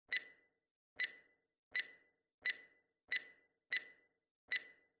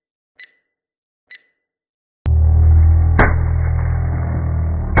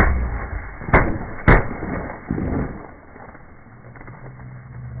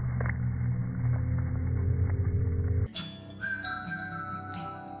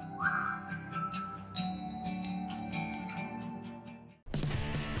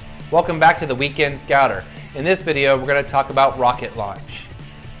Welcome back to the Weekend Scouter. In this video, we're going to talk about rocket launch,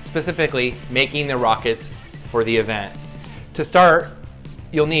 specifically making the rockets for the event. To start,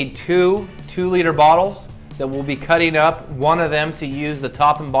 you'll need two 2-liter bottles that we'll be cutting up, one of them to use the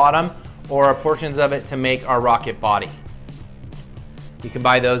top and bottom or portions of it to make our rocket body. You can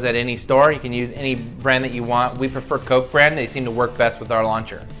buy those at any store. You can use any brand that you want. We prefer Coke brand. They seem to work best with our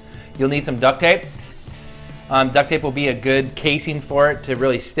launcher. You'll need some duct tape. Duct tape will be a good casing for it to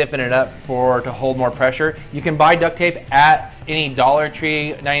really stiffen it up to hold more pressure. You can buy duct tape at any Dollar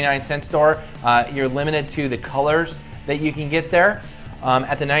Tree 99-cent store. You're limited to the colors that you can get there.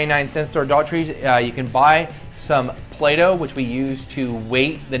 At the 99-cent store, Dollar Trees, you can buy some Play-Doh, which we use to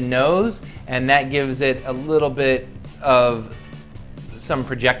weight the nose, and that gives it a little bit of some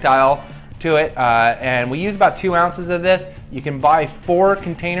projectile to it. And we use about 2 ounces of this. You can buy 4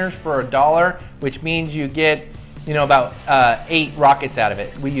 containers for $1, which means you get, about 8 rockets out of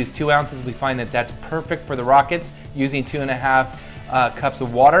it. We use 2 ounces. We find that that's perfect for the rockets, using 2.5 cups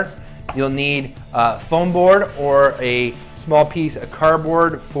of water. You'll need foam board or a small piece of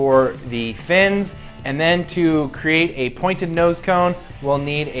cardboard for the fins. And then to create a pointed nose cone, we'll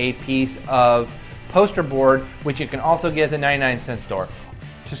need a piece of poster board, which you can also get at the 99-cent store.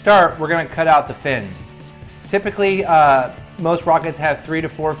 To start, we're going to cut out the fins. Typically, most rockets have 3 to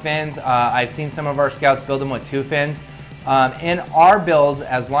 4 fins. I've seen some of our scouts build them with 2 fins. In our builds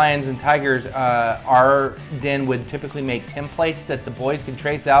as lions and tigers, our den would typically make templates that the boys can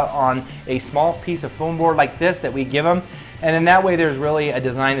trace out on a small piece of foam board like this that we give them. And in that way, there's really a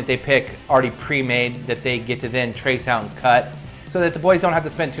design that they pick already pre-made that they get to then trace out and cut, so that the boys don't have to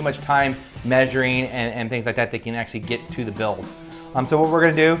spend too much time measuring and things like that. They can actually get to the build. So what we're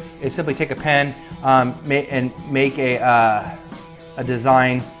going to do is simply take a pen and make a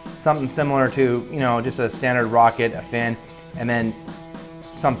design, something similar to just a standard rocket, a fin, and then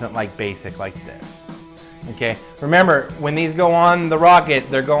something like basic like this. Okay. Remember, when these go on the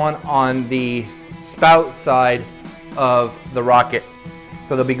rocket, they're going on the spout side of the rocket,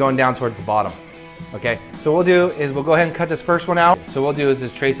 so they'll be going down towards the bottom. Okay, so what we'll do is we'll go ahead and cut this first one out. So what we'll do is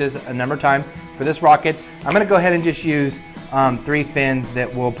just trace this a number of times. For this rocket, I'm going to go ahead and just use 3 fins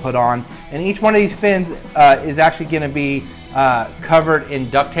that we'll put on. And each one of these fins is actually going to be covered in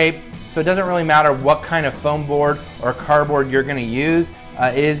duct tape. So it doesn't really matter what kind of foam board or cardboard you're going to use.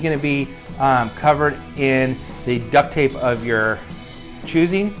 It is going to be covered in the duct tape of your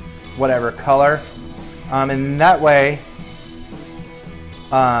choosing, whatever color. And that way,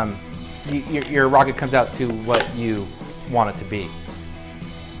 your rocket comes out to what you want it to be.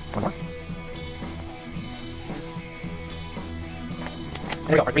 One more.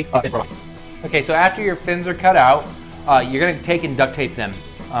 There we go. Okay, so after your fins are cut out, you're going to take and duct tape them.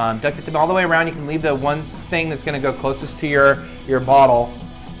 Duct tape them all the way around. You can leave the one thing that's going to go closest to your bottle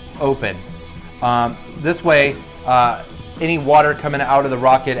open. This way, any water coming out of the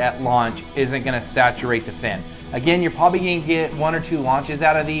rocket at launch isn't going to saturate the fin. Again, you're probably going to get 1 or 2 launches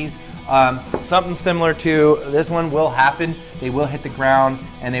out of these. Something similar to this one will happen. They will hit the ground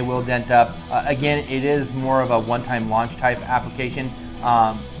and they will dent up. Again, it is more of a one-time launch type application,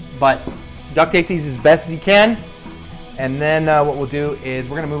 but duct tape these as best as you can. And then what we'll do is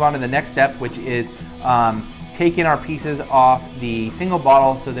we're going to move on to the next step, which is taking our pieces off the single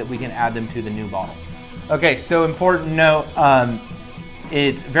bottle so that we can add them to the new bottle. Okay, so important note,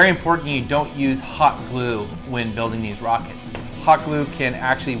 it's very important you don't use hot glue when building these rockets. Hot glue can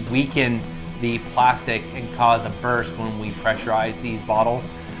actually weaken the plastic and cause a burst when we pressurize these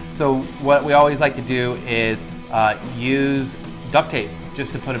bottles. So what we always like to do is use duct tape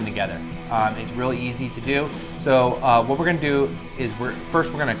just to put them together. It's really easy to do. So what we're going to do is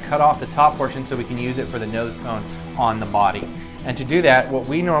first we're going to cut off the top portion so we can use it for the nose cone on the body. And to do that, what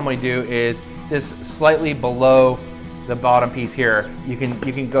we normally do is just slightly below the bottom piece here, you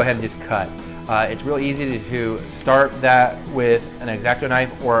can go ahead and just cut. It's real easy to start that with an X-Acto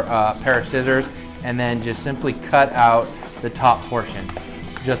knife or a pair of scissors, and then just simply cut out the top portion,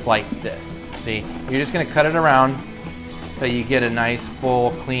 just like this. See, you're just going to cut it around so you get a nice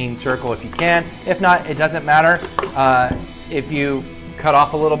full clean circle if you can. If not, it doesn't matter. If you cut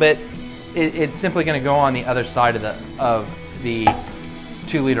off a little bit, it's simply going to go on the other side of the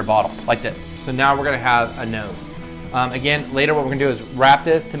 2-liter bottle like this. So now we're going to have a nose. Again, later what we're going to do is wrap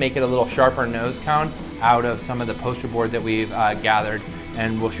this to make it a little sharper nose cone out of some of the poster board that we've gathered,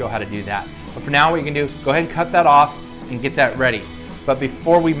 and we'll show how to do that. But for now, what you can do, go ahead and cut that off and get that ready. But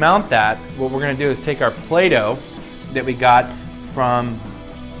before we mount that, what we're going to do is take our Play-Doh that we got from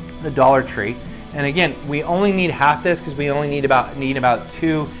the Dollar Tree, and again, we only need half this because we only need about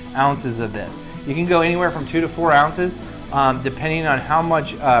 2 ounces of this. You can go anywhere from 2 to 4 ounces. depending on how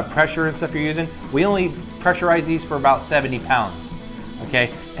much pressure and stuff you're using. We only pressurize these for about 70 pounds,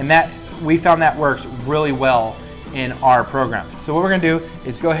 okay? And that, we found that works really well in our program. So what we're gonna do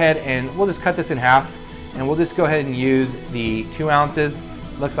is go ahead and we'll just cut this in half, and we'll just go ahead and use the 2 ounces.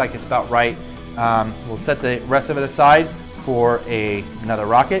 Looks like it's about right. We'll set the rest of it aside for another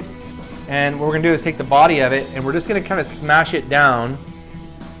rocket. And what we're gonna do is take the body of it, and we're just gonna kind of smash it down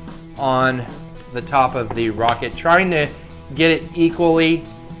on the top of the rocket, trying to get it equally,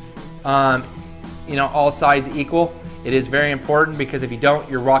 you know, all sides equal. It is very important, because if you don't,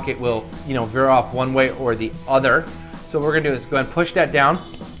 your rocket will, you know, veer off one way or the other. So what we're gonna do is go ahead and push that down.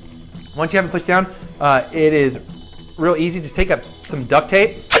 Once you have it pushed down, it is real easy. Just take up some duct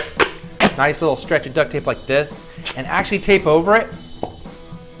tape, nice little stretch of duct tape like this, and actually tape over it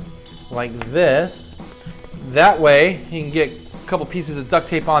like this. That way you can get a couple pieces of duct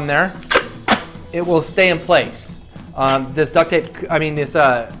tape on there. It will stay in place. This duct tape, this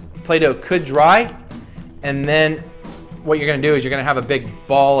Play-Doh could dry, and then what you're gonna do is you're gonna have a big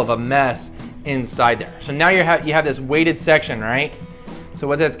ball of a mess inside there. So now you have this weighted section, right? So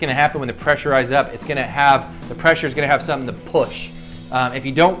what that's gonna happen when the pressure rises up, it's gonna have, the pressure is gonna have something to push. If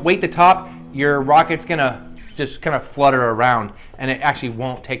you don't weight the top, your rocket's gonna just kind of flutter around, and it actually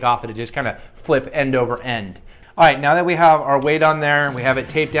won't take off. It'll just kind of flip end over end. All right, now that we have our weight on there, we have it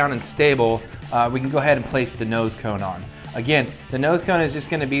taped down and stable, we can go ahead and place the nose cone on. Again, the nose cone is just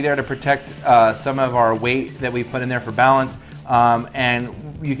gonna be there to protect some of our weight that we've put in there for balance.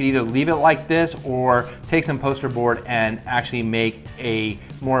 And you can either leave it like this or take some poster board and actually make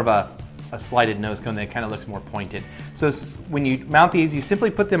more of a slided nose cone that kind of looks more pointed. So when you mount these, you simply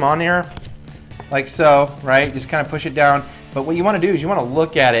put them on there like so, right? Just kind of push it down. But what you want to do is you want to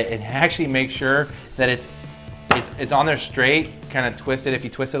look at it and actually make sure that it's on there straight, kind of twist it. If you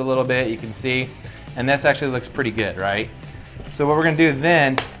twist it a little bit, you can see. And this actually looks pretty good, right? So what we're gonna do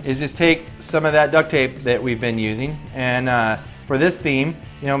then is just take some of that duct tape that we've been using, and for this theme,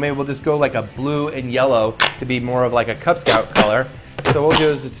 you know, maybe we'll just go like a blue and yellow to be more of like a Cub Scout color. So what we'll do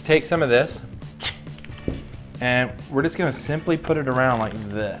is just take some of this, and we're just gonna simply put it around like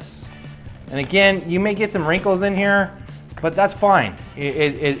this. And again, you may get some wrinkles in here, but that's fine.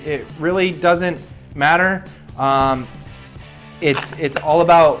 It really doesn't matter. It's all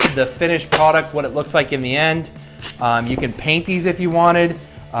about the finished product, what it looks like in the end. You can paint these if you wanted,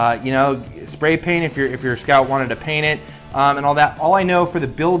 you know, spray paint if your scout wanted to paint it, and all that. All I know for the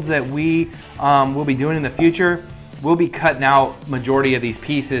builds that we will be doing in the future, we'll be cutting out majority of these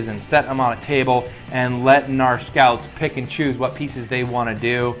pieces and setting them on a table and letting our scouts pick and choose what pieces they want to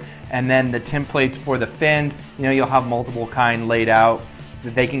do. And then the templates for the fins, you know, you'll have multiple kind laid out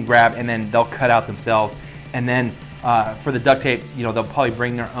that they can grab, and then they'll cut out themselves. And then for the duct tape, you know, they'll probably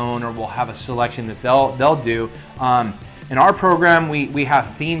bring their own, or we'll have a selection that they'll do. In our program, we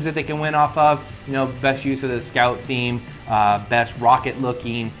have themes that they can win off of. You know, best use of the scout theme, best rocket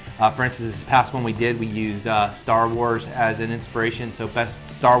looking. For instance, this past one we used Star Wars as an inspiration, so best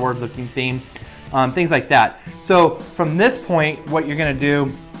Star Wars looking theme, things like that. So from this point, what you're gonna do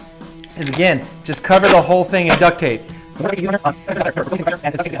is, again, just cover the whole thing in duct tape.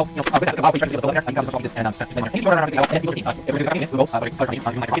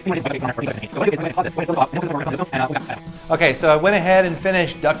 Okay, so I went ahead and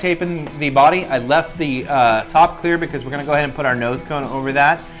finished duct taping the body. I left the top clear because we're gonna go ahead and put our nose cone over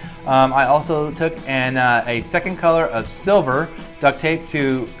that. I also took a second color of silver duct tape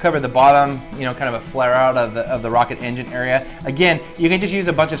to cover the bottom, you know, kind of a flare out of the rocket engine area. Again, you can just use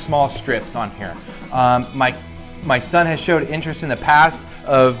a bunch of small strips on here. My son has showed interest in the past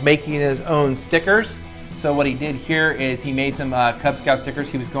of making his own stickers. So what he did here is he made some Cub Scout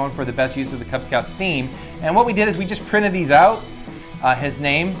stickers. He was going for the best use of the Cub Scout theme. And what we did is we just printed these out, his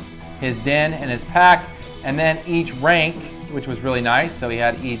name, his den, and his pack, and then each rank, which was really nice. So he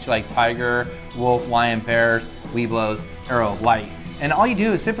had each like tiger, wolf, lion, bears, weeblos, arrow, light. And all you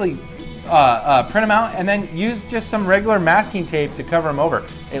do is simply print them out and then use just some regular masking tape to cover them over.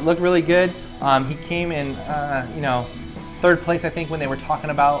 It looked really good. He came in, you know, third place, I think, when they were talking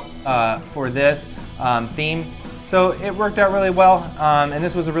about for this theme. So it worked out really well, and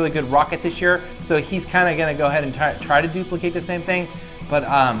this was a really good rocket this year. So he's kind of going to go ahead and try to duplicate the same thing, but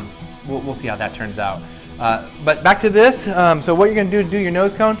we'll see how that turns out. But back to this, so what you're going to do your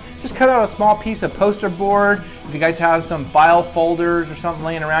nose cone, just cut out a small piece of poster board. If you guys have some file folders or something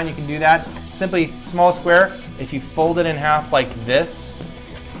laying around, you can do that. Simply small square. If you fold it in half like this,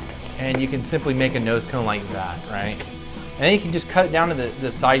 and you can simply make a nose cone like that, right? And then you can just cut it down to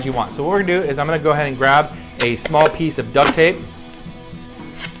the size you want. So what we're gonna do is I'm gonna go ahead and grab a small piece of duct tape,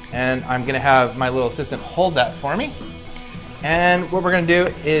 and I'm gonna have my little assistant hold that for me. And what we're going to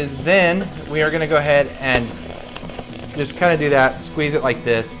do is then we are going to go ahead and just kind of do that, squeeze it like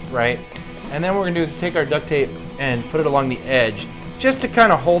this, right? And then what we're going to do is take our duct tape and put it along the edge just to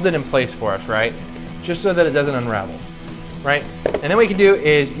kind of hold it in place for us, right? Just so that it doesn't unravel, right? And then what you can do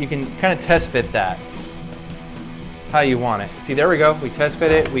is you can kind of test fit that how you want it. See, there we go. We test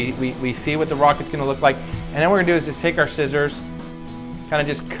fit it. We see what the rocket's going to look like. And then what we're going to do is just take our scissors, kind of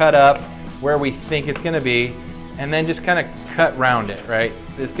just cut up where we think it's going to be, and then just kind of cut round it, right?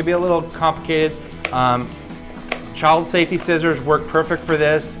 This could be a little complicated. Child safety scissors work perfect for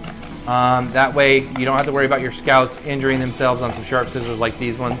this. That way you don't have to worry about your scouts injuring themselves on some sharp scissors like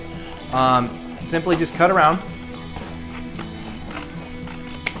these ones. Simply just cut around.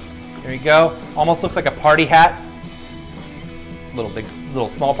 There you go. Almost looks like a party hat. Little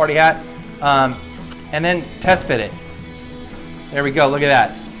small party hat. And then test fit it. There we go, look at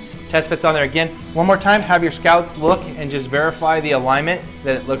that. Test fits on there again. One more time, have your scouts look and just verify the alignment,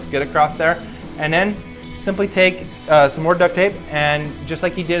 that it looks good across there. And then simply take some more duct tape, and just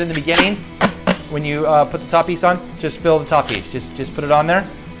like you did in the beginning, when you put the top piece on, just fill the top piece. Just put it on there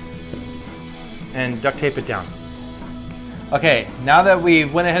and duct tape it down. Okay, now that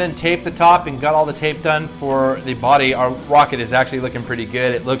we've went ahead and taped the top and got all the tape done for the body, our rocket is actually looking pretty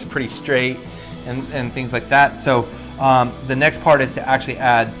good. It looks pretty straight and things like that. So the next part is to actually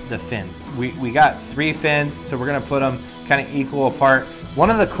add the fins. We got 3 fins, so we're gonna put them kind of equal apart. One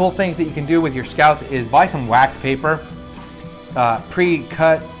of the cool things that you can do with your scouts is buy some wax paper,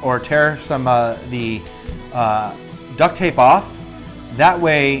 pre-cut or tear some the duct tape off. That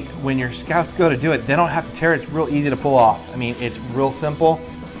way, when your scouts go to do it, they don't have to tear it. It's real easy to pull off. I mean, it's real simple,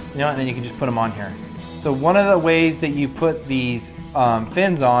 you know, and then you can just put them on here. So one of the ways that you put these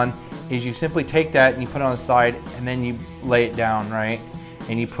fins on is you simply take that and you put it on the side, and then you lay it down, right?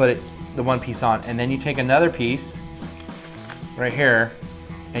 And you put the one piece on, and then you take another piece right here,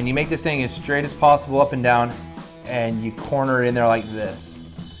 and you make this thing as straight as possible up and down, and you corner it in there like this,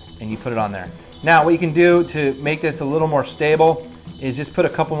 and you put it on there. Now, what you can do to make this a little more stable is just put a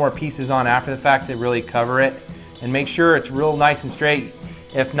couple more pieces on after the fact to really cover it, and make sure it's real nice and straight.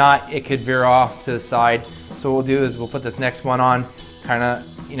 If not, it could veer off to the side. So what we'll do is we'll put this next one on, kind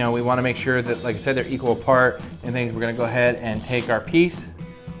of, you know, we want to make sure that, like I said, they're equal apart and things. We're going to go ahead and take our piece,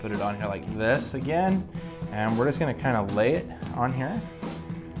 put it on here like this again, and we're just going to kind of lay it on here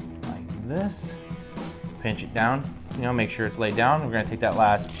like this, pinch it down, you know, make sure it's laid down. We're going to take that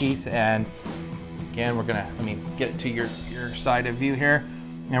last piece, and again, we're gonna, let me get it to your side of view here,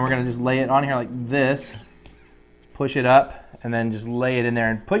 and we're gonna just lay it on here like this, push it up, and then just lay it in there,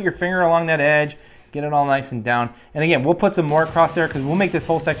 and put your finger along that edge, get it all nice and down. And again, we'll put some more across there because we'll make this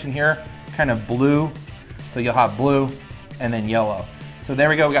whole section here kind of blue, so you'll have blue and then yellow. So there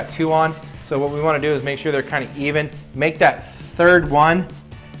we go, we got 2 on. So what we wanna do is make sure they're kind of even. Make that third one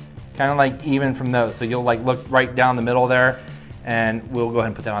kind of like even from those, so you'll like look right down the middle there. And we'll go ahead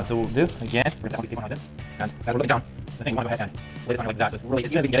and put that on. So what we'll do, again, we're going to tape on like this. And as we're looking down, the thing, we want to go ahead and lay this on like that. So it's really,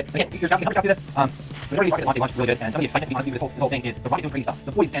 even as we can get it. And again, your scouts, see this. The majority of these rockets launch really good. And some of the excitement we want to do with this whole thing is the rocket doing crazy stuff.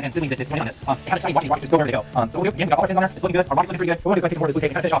 The boys and siblings that did 20 on this, they have exciting watching these rockets just go where they go. So what we'll do, again, we got all our fins on there. It's looking good. Our rocket's looking pretty good. What we're going to do is take some more of this blue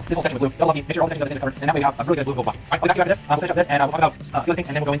tape and kind of finish off this whole section with blue. Double these, make sure all the sections are covered. And that way we have a really good blue block. All right, we'll be back to you after this. We'll finish up this, and we'll talk about a few other things,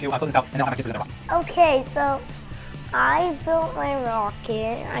 and then we'll go into closing this out, and then I'll have my kids with the rockets. Okay, so I built my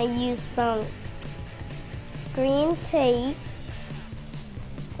rocket. I used some green tape.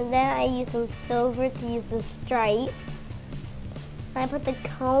 And then I used some silver to use the stripes. I put the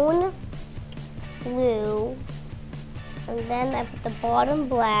cone blue. And then I put the bottom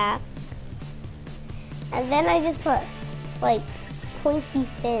black. And then I just put like pointy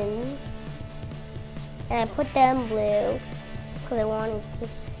fins. And I put them blue because I wanted to.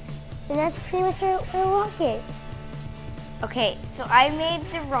 And that's pretty much our rocket. Okay, so I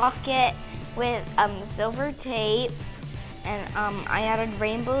made the rocket with silver tape. And I added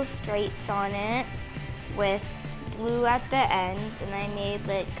rainbow stripes on it with blue at the end, and I made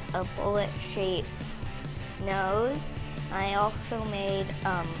like a bullet-shaped nose. I also made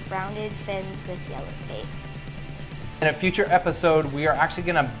rounded fins with yellow tape. In a future episode, we are actually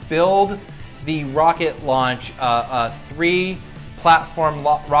going to build the rocket launch, a 3-platform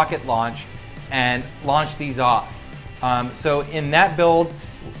rocket launch, and launch these off. So in that build,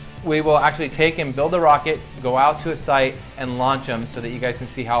 we will actually take and build a rocket, go out to a site, and launch them so that you guys can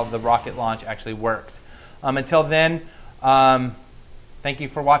see how the rocket launch actually works. Until then, thank you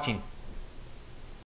for watching.